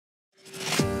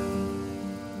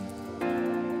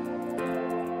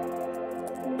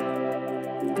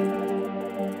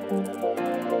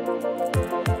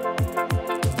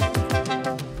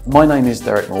My name is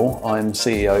Derek Moore. I'm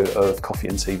CEO of Coffee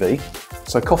and TV.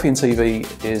 So Coffee and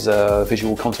TV is a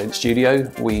visual content studio.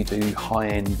 We do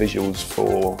high-end visuals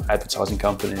for advertising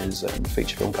companies and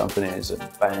feature film companies and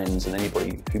bands and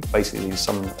anybody who basically needs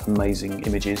some amazing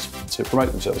images to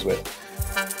promote themselves with.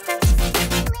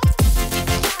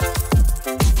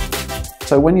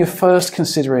 So when you're first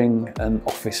considering an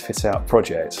office fit-out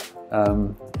project,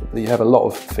 you have a lot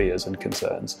of fears and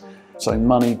concerns. So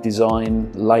money,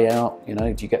 design, layout,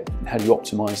 how do you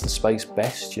optimise the space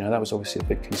best? That was obviously a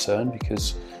big concern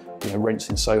because rents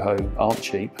in Soho aren't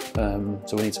cheap.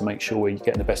 So we need to make sure we're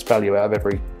getting the best value out of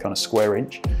every kind of square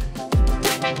inch.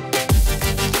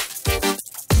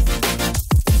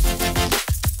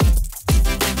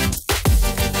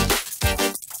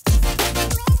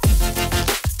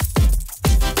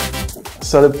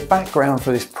 So the background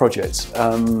for this project,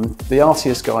 the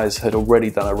Artius guys had already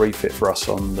done a refit for us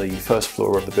on the first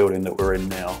floor of the building that we're in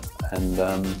now. And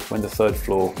when the third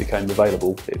floor became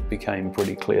available, it became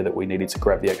pretty clear that we needed to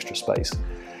grab the extra space.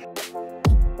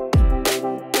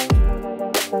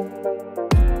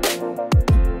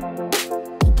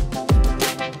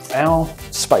 Our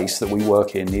space that we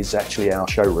work in is actually our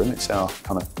showroom. It's our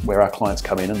kind of where our clients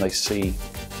come in and they see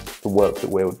the work that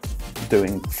we're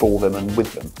doing for them and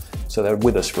with them. So they're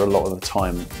with us for a lot of the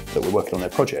time that we're working on their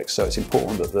projects. So it's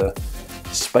important that the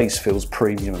space feels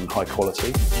premium and high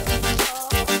quality.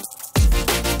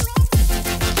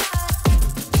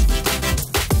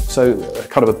 So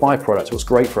kind of a byproduct, what's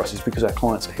great for us is because our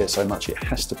clients are here so much, it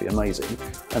has to be amazing.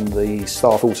 And the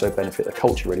staff also benefit, the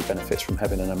culture really benefits from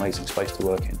having an amazing space to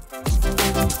work in.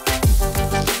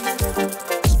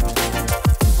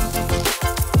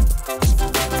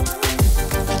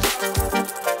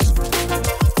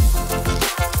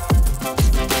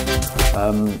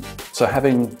 So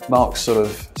having Mark's sort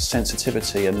of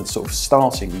sensitivity and sort of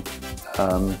starting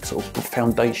sort of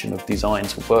foundation of design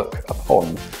to work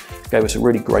upon gave us a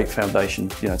really great foundation,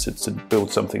 to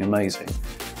build something amazing.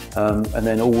 And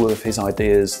then all of his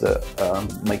ideas that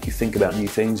make you think about new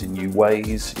things in new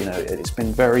ways, it's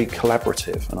been very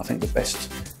collaborative. And I think the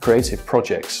best creative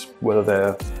projects, whether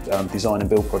they're design and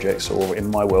build projects or in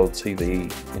my world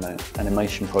TV,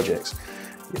 animation projects,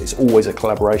 it's always a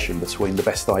collaboration between the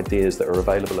best ideas that are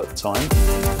available at the time.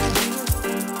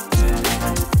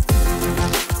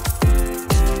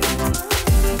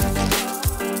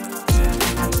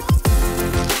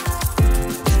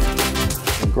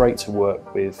 It's been great to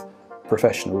work with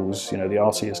professionals, the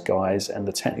Artius guys and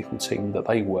the technical team that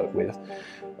they work with,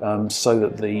 so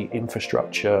that the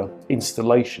infrastructure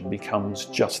installation becomes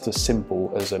just as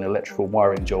simple as an electrical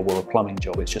wiring job or a plumbing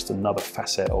job. It's just another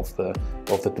facet of the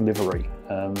delivery.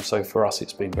 So for us,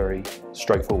 it's been very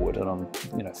straightforward, and I'm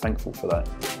thankful for that.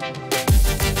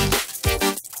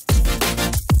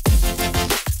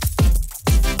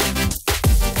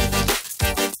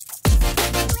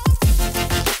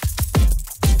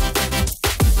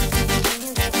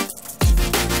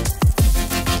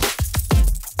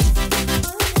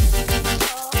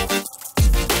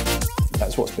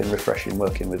 That's what's been refreshing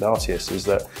working with Artius, is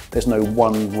that there's no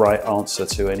one right answer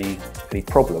to any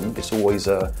problem. It's always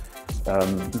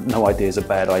no idea is a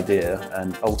bad idea,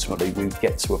 and ultimately we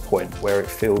get to a point where it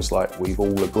feels like we've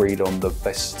all agreed on the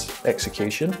best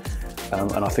execution.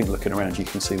 And I think looking around you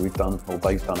can see they've done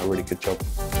a really good job.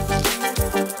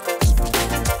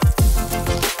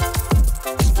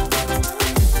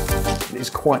 It's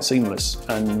quite seamless,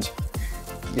 and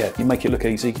yeah, you make it look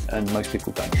easy and most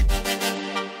people don't.